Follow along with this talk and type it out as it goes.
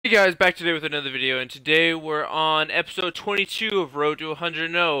Guys, back today with another video, and today we're on episode 22 of Road to 100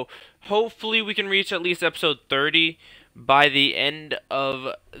 No. Hopefully we can reach at least episode 30 by the end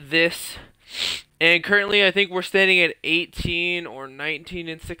of this. And currently I think we're standing at 18 or 19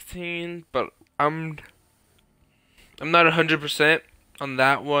 and 16, but I'm not 100% on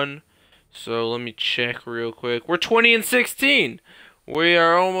that one. So let me check real quick. We're 20 and 16. We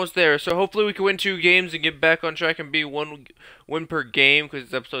are almost there, so hopefully we can win 2 games and get back on track and be 1 win per game, because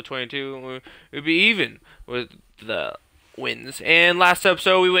it's episode 22. It would be even with the wins. And last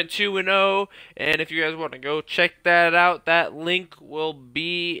episode we went 2-0, and if you guys want to go check that out, that link will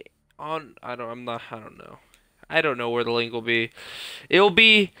be on. I don't know where the link will be. It'll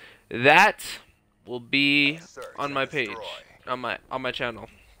be on my page, on my channel.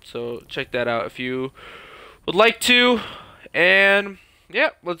 So check that out if you would like to. And yeah,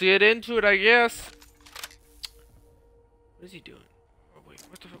 let's get into it, I guess. What is he doing? Oh wait,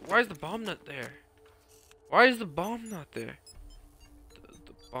 what the fuck? Why is the bomb not there? Why is the bomb not there?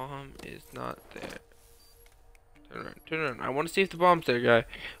 The bomb is not there. Turn around. I want to see if the bomb's there, guy.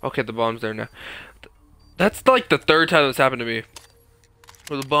 Okay, the bomb's there now. That's like the 3rd time that's happened to me,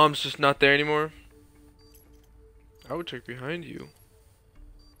 where the bomb's just not there anymore. I would check behind you.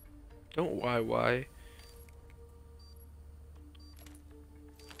 Don't why?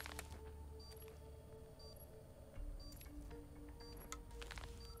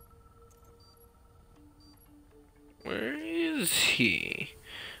 Where is he?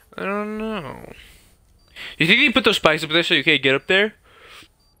 I don't know. You think they put those spikes up there so you can't get up there?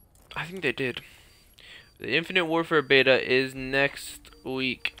 I think they did. The Infinite Warfare beta is next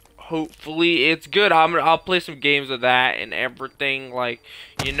week. Hopefully it's good. I'll play some games of that and everything. Like,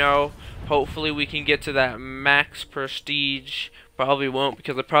 you know, hopefully we can get to that max prestige. Probably won't,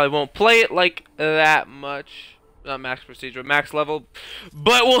 because I probably won't play it like that much. Not max prestige, but max level.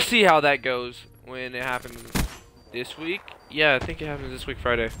 But we'll see how that goes when it happens. This week? Yeah, I think it happens this week,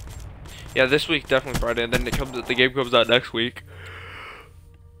 Friday. Yeah, this week definitely Friday, and then the game comes out next week.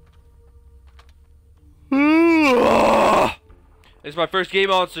 It's my first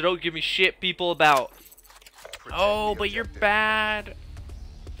game on, so don't give me shit, people, about. Oh, but you're bad.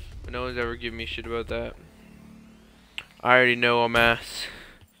 But no one's ever given me shit about that. I already know I'm ass.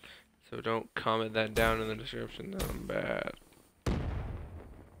 So don't comment that down in the description that I'm bad.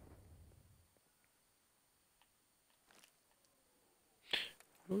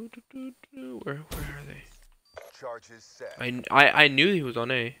 Where are they? Charges set. I knew he was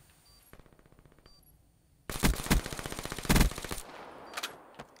on A.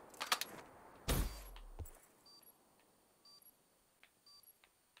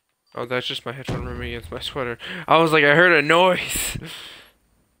 Oh, that's just my headphone rubbing against my sweater. I was like, I heard a noise.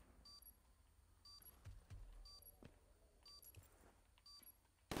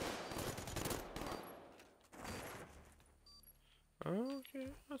 Okay,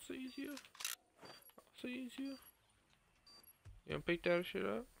 that's easier. You gonna pick that shit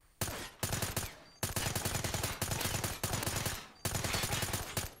up?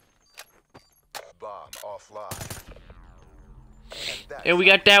 Bomb offline. And we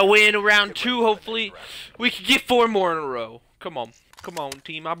got that win round 2. Hopefully we can get 4 more in a row. Come on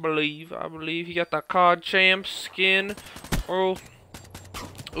team. I believe he got that COD champ skin. Oh,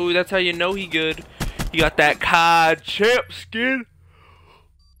 that's how you know he good. He got that COD champ skin.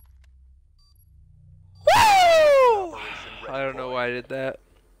 Woo! I don't know why I did that.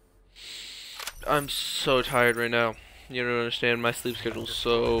 I'm so tired right now. You don't understand. My sleep schedule's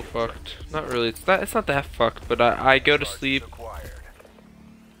so fucked. Not really. It's not that fucked, but I go to sleep.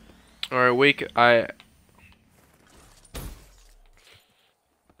 Or I wake. This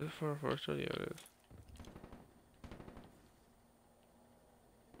far yeah, it is.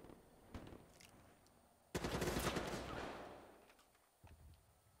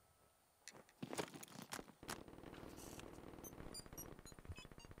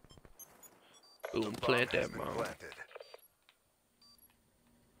 Boom, plant that bomb.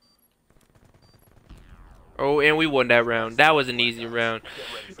 Oh, and we won that round. That was an easy round.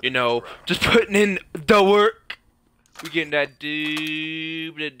 You know, just putting in the work. We getting that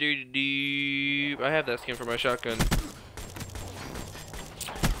dude. I have that skin for my shotgun.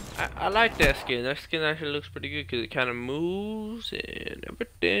 I like that skin. That skin actually looks pretty good because it kind of moves and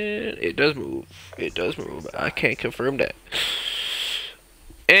everything. It does move. I can't confirm that.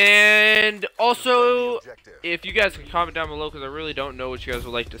 And also, if you guys can comment down below, because I really don't know what you guys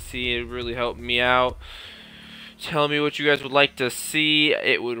would like to see, it would really help me out. Tell me what you guys would like to see.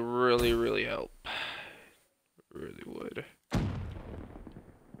 It would really help. Really would. I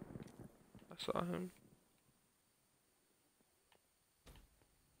saw him.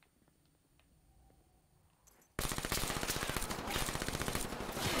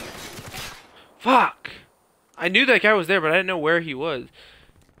 Fuck! I knew that guy was there, but I didn't know where he was.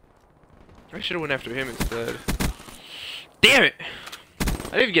 I should have went after him instead. Damn it!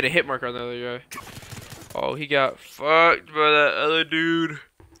 I didn't even get a hit marker on the other guy. Oh, he got fucked by that other dude.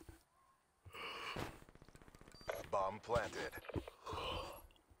 Bomb planted.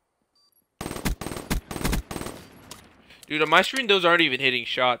 Dude, on my screen, those aren't even hitting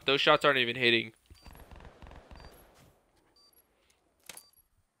shots. Those shots aren't even hitting.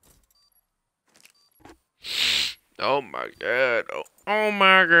 Oh my god. Oh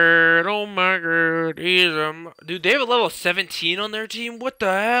my god. Oh my god. Dude, they have a level 17 on their team? What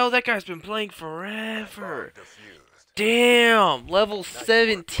the hell? That guy's been playing forever. Damn. Level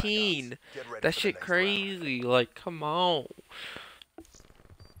 17. That shit crazy. Like, come on.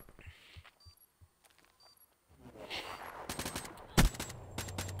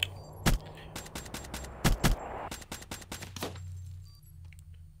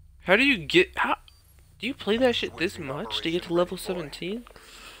 How do you get... Do you play that shit this much to get to level 17?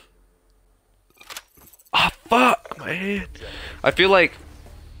 Ah, fuck, my hand. I feel like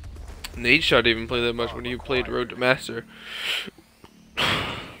Nadeshot didn't even play that much when he played Road to Master.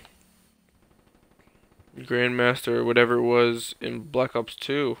 Grandmaster or whatever it was in Black Ops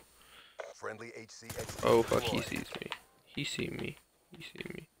 2. Oh, fuck, he sees me. He see me. He see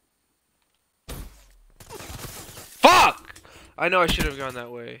me. Fuck! I know I should have gone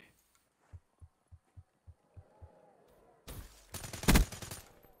that way.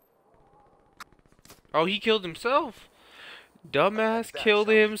 Oh, he killed himself. Dumbass killed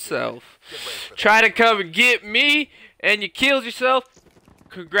himself. Try to come and get me, and you killed yourself.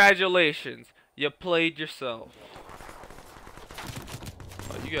 Congratulations. You played yourself.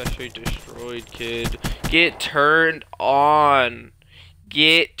 Oh, you got straight destroyed, kid. Get turned on.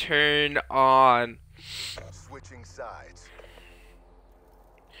 Get turned on. Switching sides.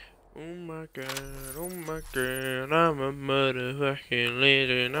 Oh my god. Oh my god. I'm a motherfucking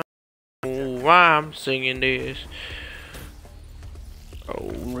legend. Oh, I'm singing this.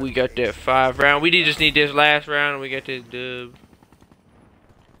 Oh, we got that 5 round. We just need this last round and we got this dub.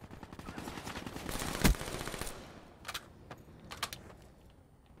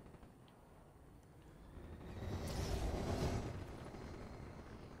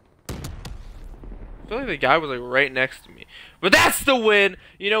 I feel like the guy was like right next to me. But that's the win!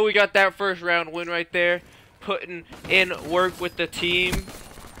 You know, we got that first round win right there. Putting in work with the team.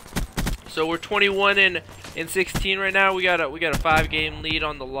 So we're 21 and 16 right now. We got a 5-game lead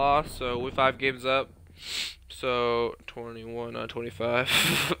on the loss, so we're 5 games up. So 21 on 25.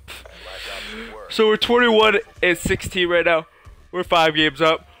 So we're 21 and 16 right now. We're 5 games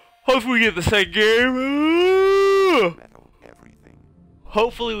up. Hopefully we get the second game.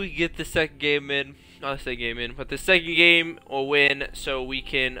 Hopefully we get the second game in. Not the second game in, but the second game will win, so we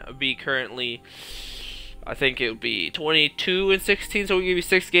can be currently. I think it would be 22 and 16, so we give you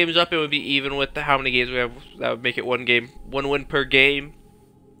 6 games up. It would be even with how many games we have. That would make it 1 win per game.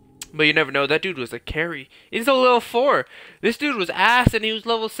 But you never know. That dude was a carry. He's a level 4. This dude was ass, and he was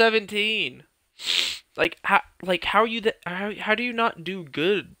level 17. How are you that? How do you not do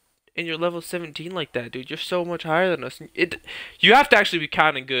good in your level 17 like that, dude? You're so much higher than us. You have to actually be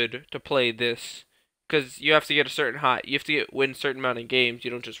kind of good to play this, because you have to get a certain high. You have to win a certain amount of games. You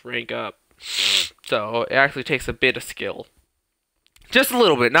don't just rank up. So it actually takes a bit of skill. Just a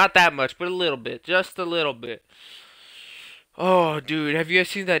little bit, not that much, but a little bit, just a little bit. Oh, dude, have you guys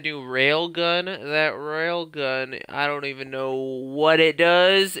seen that new railgun? That railgun, I don't even know what it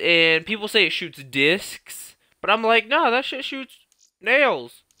does, and people say it shoots discs, but I'm like, no, that shit shoots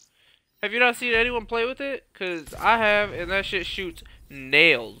nails. Have you not seen anyone play with it? Because I have, and that shit shoots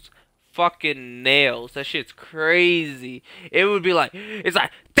nails. Fucking nails. That shit's crazy. It would be like, it's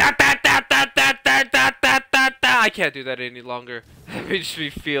like, da da da da da da da da da da. I can't do that any longer. It makes me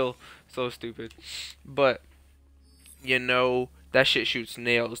feel so stupid. But, you know, that shit shoots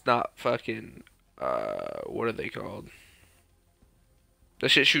nails, not fucking, what are they called? That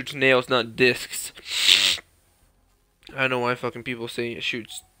shit shoots nails, not discs. I don't know why fucking people saying it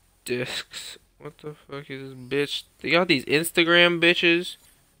shoots discs. What the fuck is this bitch? They got these Instagram bitches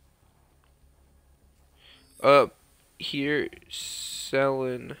up here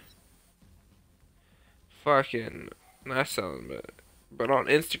selling fucking, not selling, but on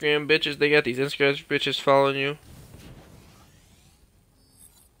Instagram bitches, they got these Instagram bitches following you.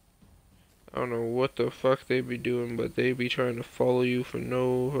 I don't know what the fuck they be doing, but they be trying to follow you for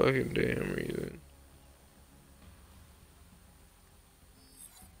no fucking damn reason.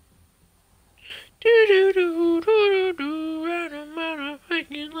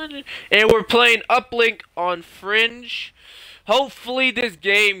 And we're playing Uplink on Fringe. Hopefully this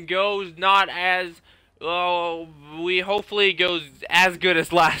game goes not as hopefully it goes as good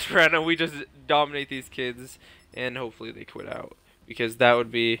as last round and we just dominate these kids and hopefully they quit out because that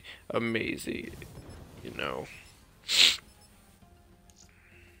would be amazing, you know.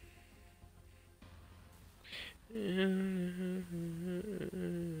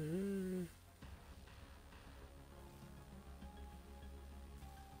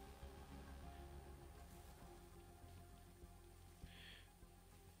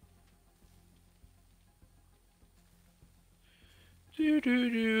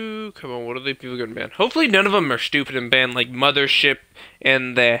 Come on, what are the people gonna ban? Hopefully none of them are stupid and ban like Mothership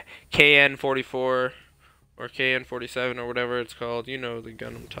and the KN-44 or KN-47 or whatever it's called. You know the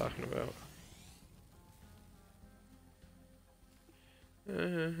gun I'm talking about. Oh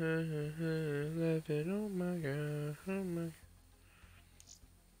my god, oh my.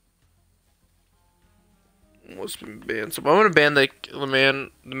 What's been banned? So I'm gonna ban the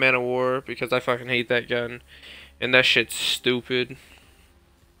Man of War because I fucking hate that gun. And that shit's stupid.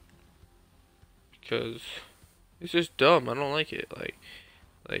 Because it's just dumb. I don't like it. Like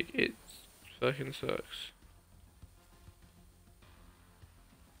it fucking sucks.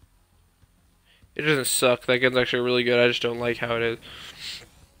 It doesn't suck. That gun's actually really good. I just don't like how it is.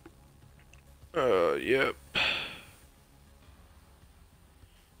 Yep.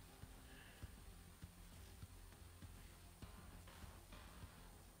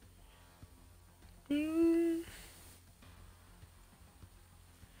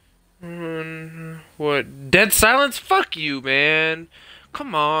 What? Dead silence? Fuck you, man.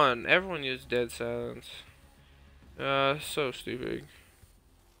 Come on. Everyone uses dead silence. So stupid.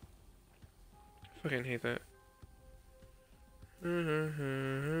 I fucking hate that.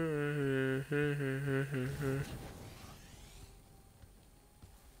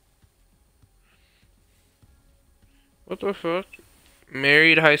 What the fuck?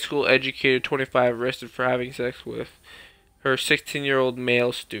 Married, high school educated, 25, arrested for having sex with her 16-year-old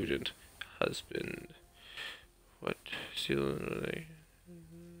male student husband. What?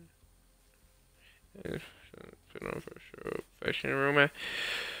 Put on for sure. Affection romance.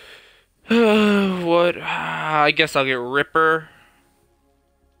 What? I guess I'll get Ripper.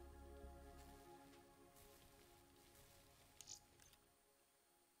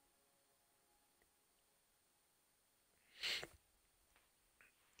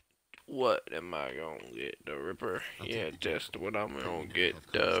 What am I gonna get? The Ripper? Yeah, just what I'm gonna get.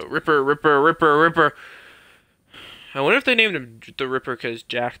 The Ripper. I wonder if they named him the Ripper because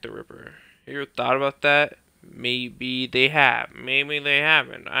Jack the Ripper. You ever thought about that? Maybe they have. Maybe they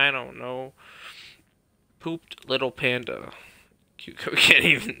haven't. I don't know. Pooped little panda. Cuco can't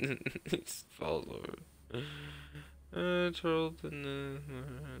even. He falls over.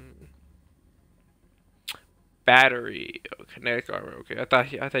 Battery. Oh, kinetic armor. Okay, I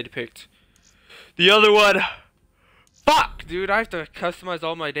thought you picked the other one. Fuck, dude. I have to customize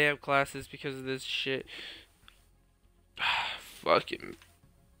all my damn classes because of this shit. Fucking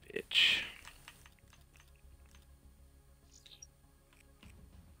bitch.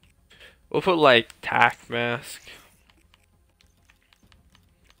 We'll put like tack mask.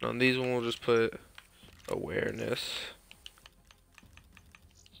 On these one we'll just put awareness.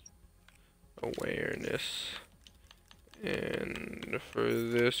 And for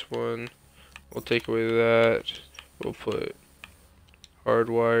this one we'll take away that. We'll put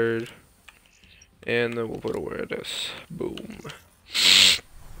hardwired. And then we'll put awareness. Boom.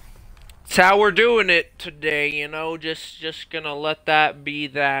 That's how we're doing it today, you know. Just gonna let that be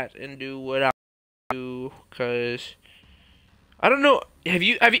that and do what I do, cause I don't know. Have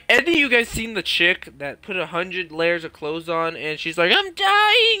you any of you guys seen the chick that put 100 layers of clothes on and she's like, I'm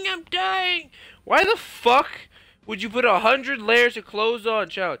dying. Why the fuck would you put 100 layers of clothes on,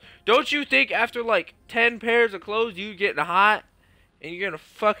 child? Don't you think after like 10 pairs of clothes you getting hot and you're gonna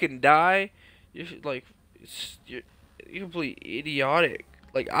fucking die? You're like, you're completely idiotic.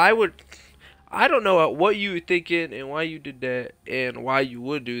 Like I don't know what you were thinking and why you did that and why you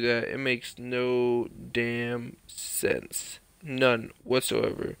would do that. It makes no damn sense. None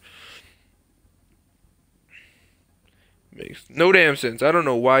whatsoever. Makes no damn sense. I don't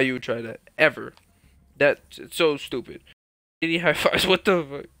know why you would try that ever. That's so stupid. Any high fives? What the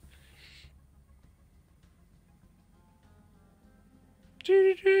fuck?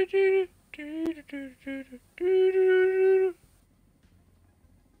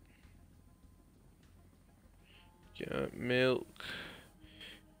 Got milk.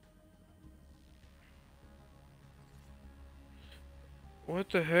 What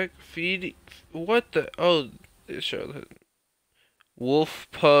the heck? Feeding? What the? Oh, they showed it. Wolf,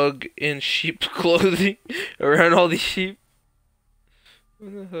 pug, in sheep's clothing around all these sheep.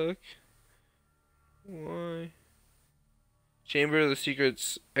 What the heck? Why? Chamber of the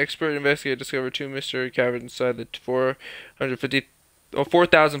Secrets. Expert investigator discovered two mystery caverns inside the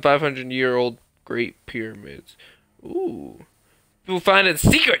 4,500-year-old Great Pyramids. Ooh. People finding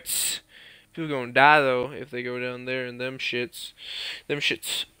secrets! People gonna die, though, if they go down there, and them shits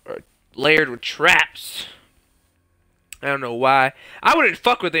are layered with traps. I don't know why. I wouldn't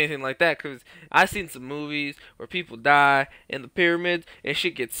fuck with anything like that, because I've seen some movies where people die in the pyramids and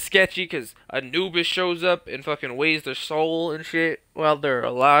shit gets sketchy because Anubis shows up and fucking weighs their soul and shit while they're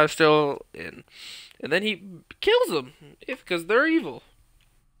alive still, and then he kills them because they're evil.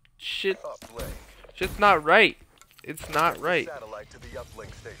 Shit's not right. It's not right. Satellite to the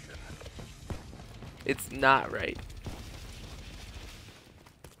uplink station. It's not right.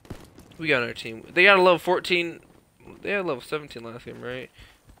 We got our team. They got a level 14. They had level 17 last game, right?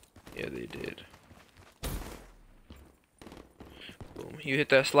 Yeah, they did. Boom. You hit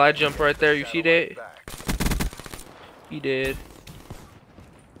that slide jump right there. You see that? He did.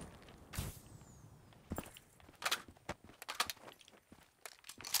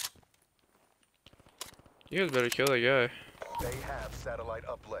 You guys better kill that guy. They have satellite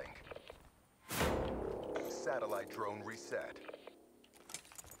uplink. Satellite drone reset.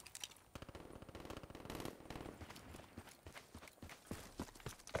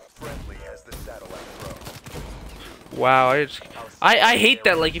 Friendly has the satellite drone. Wow, I hate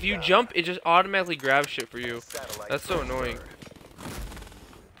that. Like, if you jump, it just automatically grabs shit for you. That's so annoying.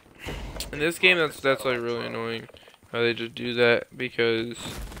 In this game, that's like really annoying how they just do that, because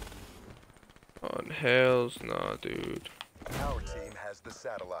on hell's nah, dude. Our team has the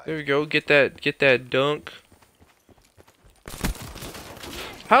satellite. There we go. Get that dunk.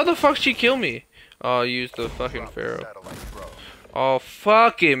 How the fuck she kill me? Oh, I used the fucking Pharaoh. Oh,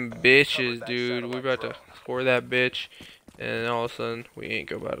 fucking bitches, dude. We about to score that bitch, and all of a sudden, we ain't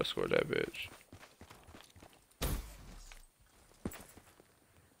about to score that bitch.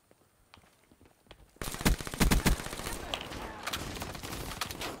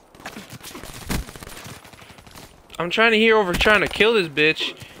 I'm trying to hear over trying to kill this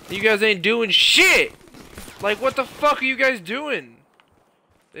bitch. You guys ain't doing shit! Like, what the fuck are you guys doing?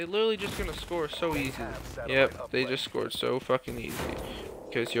 They literally just gonna score so easy. Yep, they just scored so fucking easy.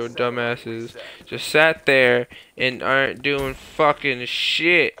 Because your dumbasses just sat there and aren't doing fucking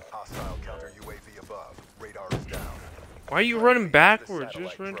shit. Why are you running backwards?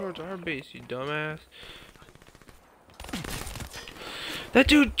 Just run towards our base, you dumbass. That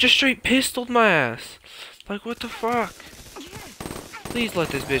dude just straight pistoled my ass. Like, what the fuck? Please let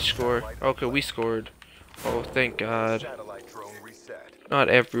this bitch score. Okay, we scored. Oh, thank God. Not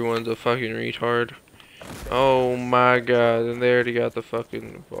everyone's a fucking retard. Oh my God, and they already got the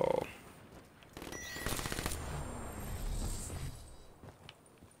fucking ball.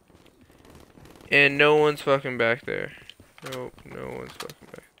 And no one's fucking back there. Nope, no one's fucking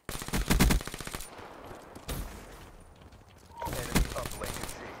back.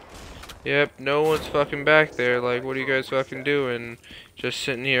 Yep, no one's fucking back there. Like, what are you guys fucking doing? Just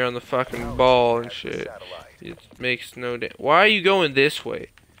sitting here on the fucking ball and shit. It makes no damn. Why are you going this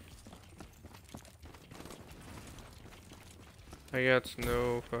way? I got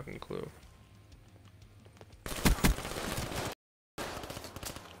no fucking clue.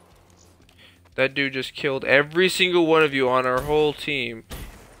 That dude just killed every single one of you on our whole team.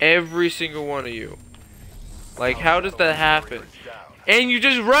 Every single one of you. Like, how does that happen? And you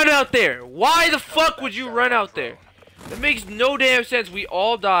just run out there. Why the fuck would you run out there? That makes no damn sense. We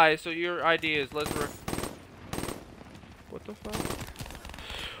all die, so your idea is let's run. What the fuck?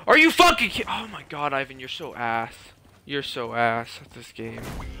 Are you fucking oh my God, Ivan, you're so ass. You're so ass at this game.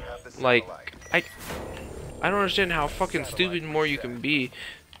 Like, I don't understand how fucking stupid more you can be.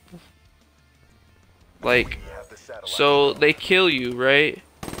 Like, so they kill you, right?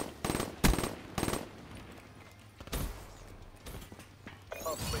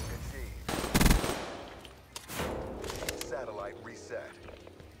 Satellite reset.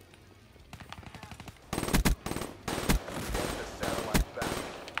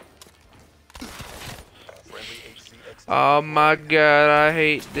 Oh my God, I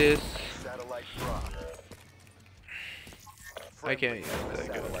hate this. I can't use that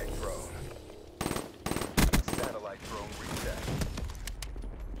gun. Satellite drone reset.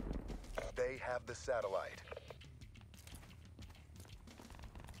 They have the satellite.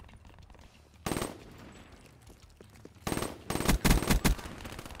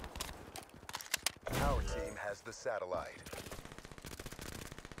 Our team has the satellite.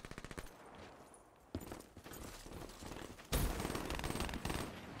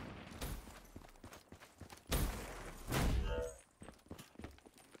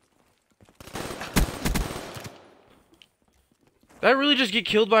 Did I really just get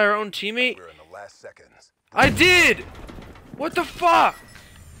killed by our own teammate? We're in the last seconds. I did! What the fuck?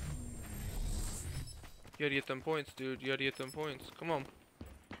 You gotta get them points, dude. You gotta get them points. Come on.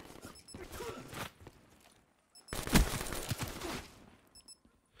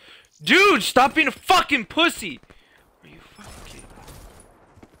 Dude, stop being a fucking pussy! Are you fucking kidding me?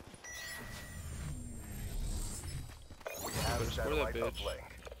 We have Better score that satellite bitch. uplink.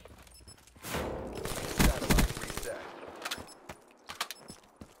 Satellite reset.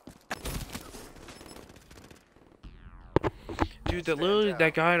 Dude,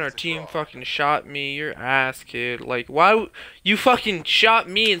 that guy on our team fucking shot me. Your ass, kid. Like, why you fucking shot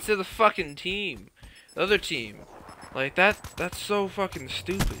me instead of the fucking team, the other team? Like that's so fucking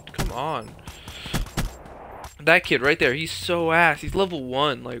stupid. Come on. That kid right there, he's so ass. He's level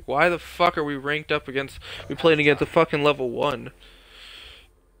 1. Like, why the fuck are we ranked up against? We playing against a fucking level 1.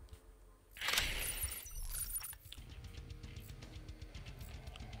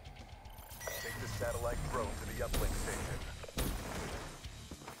 Take the satellite drone to the uplink station.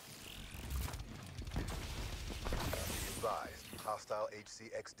 Be advised, hostile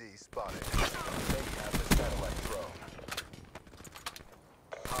HCXD spotted. They have the satellite drone.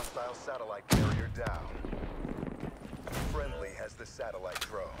 Hostile satellite carrier down. Friendly has the satellite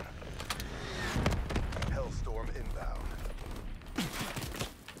drone. Hellstorm inbound.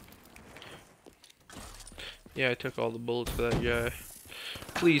 Yeah, I took all the bullets for that guy.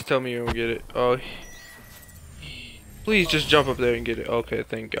 Please tell me you don't get it. Oh. Please just jump up there and get it. Okay,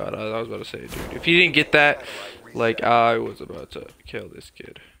 thank God. I was about to say, dude. If he didn't get that, like, I was about to kill this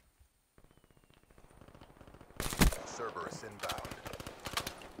kid. Cerberus inbound.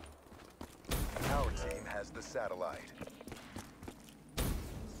 Our team has the satellite.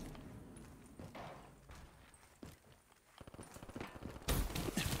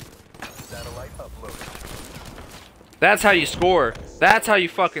 Satellite uploaded. That's how you score. That's how you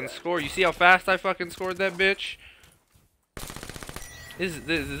fucking score. You see how fast I fucking scored that bitch? This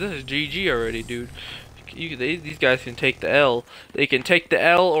is GG already, dude. These guys can take the L. They can take the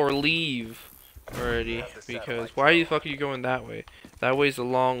L or leave already. Because why the fuck are you going that way? That way's the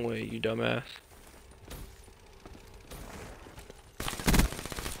long way, you dumbass.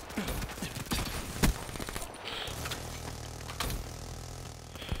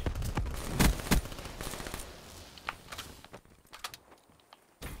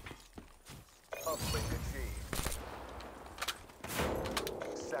 Uplink achieved.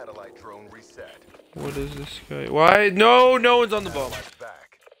 Satellite drone reset. What is this guy? Why? No one's on the bomb. Satellite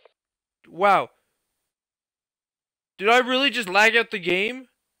back. Wow. Did I really just lag out the game?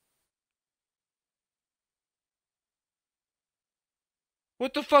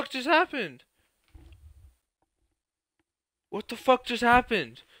 What the fuck just happened? What the fuck just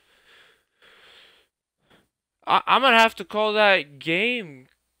happened? I'm gonna have to call that game,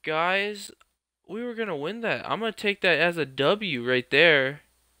 guys. We were gonna win that. I'm gonna take that as a W right there.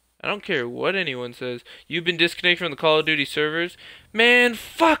 I don't care what anyone says. You've been disconnected from the Call of Duty servers. Man,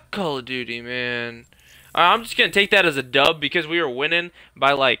 fuck Call of Duty, man. I'm just gonna take that as a dub because we were winning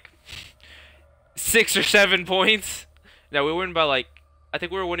by like 6 or 7 points. No, we were winning by like, I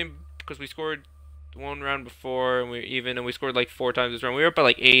think we were winning because we scored one round before and we scored like 4 times this round. We were up by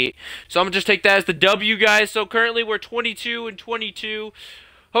like 8. So I'm gonna just take that as the W, guys. So currently we're 22-22.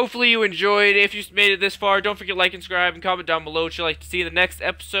 Hopefully you enjoyed. If you made it this far, don't forget to like and subscribe and comment down below what you'd like to see in the next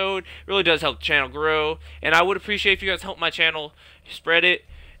episode. It really does help the channel grow. And I would appreciate if you guys help my channel spread it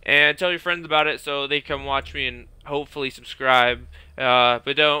and tell your friends about it so they come watch me and hopefully subscribe. But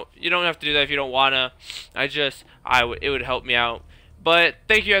you don't have to do that if you don't wanna. It would help me out. But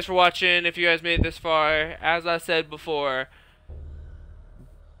thank you guys for watching. If you guys made it this far, as I said before,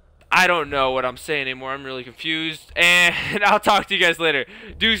 I don't know what I'm saying anymore. I'm really confused. And I'll talk to you guys later.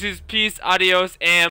 Deuces, peace, adios, and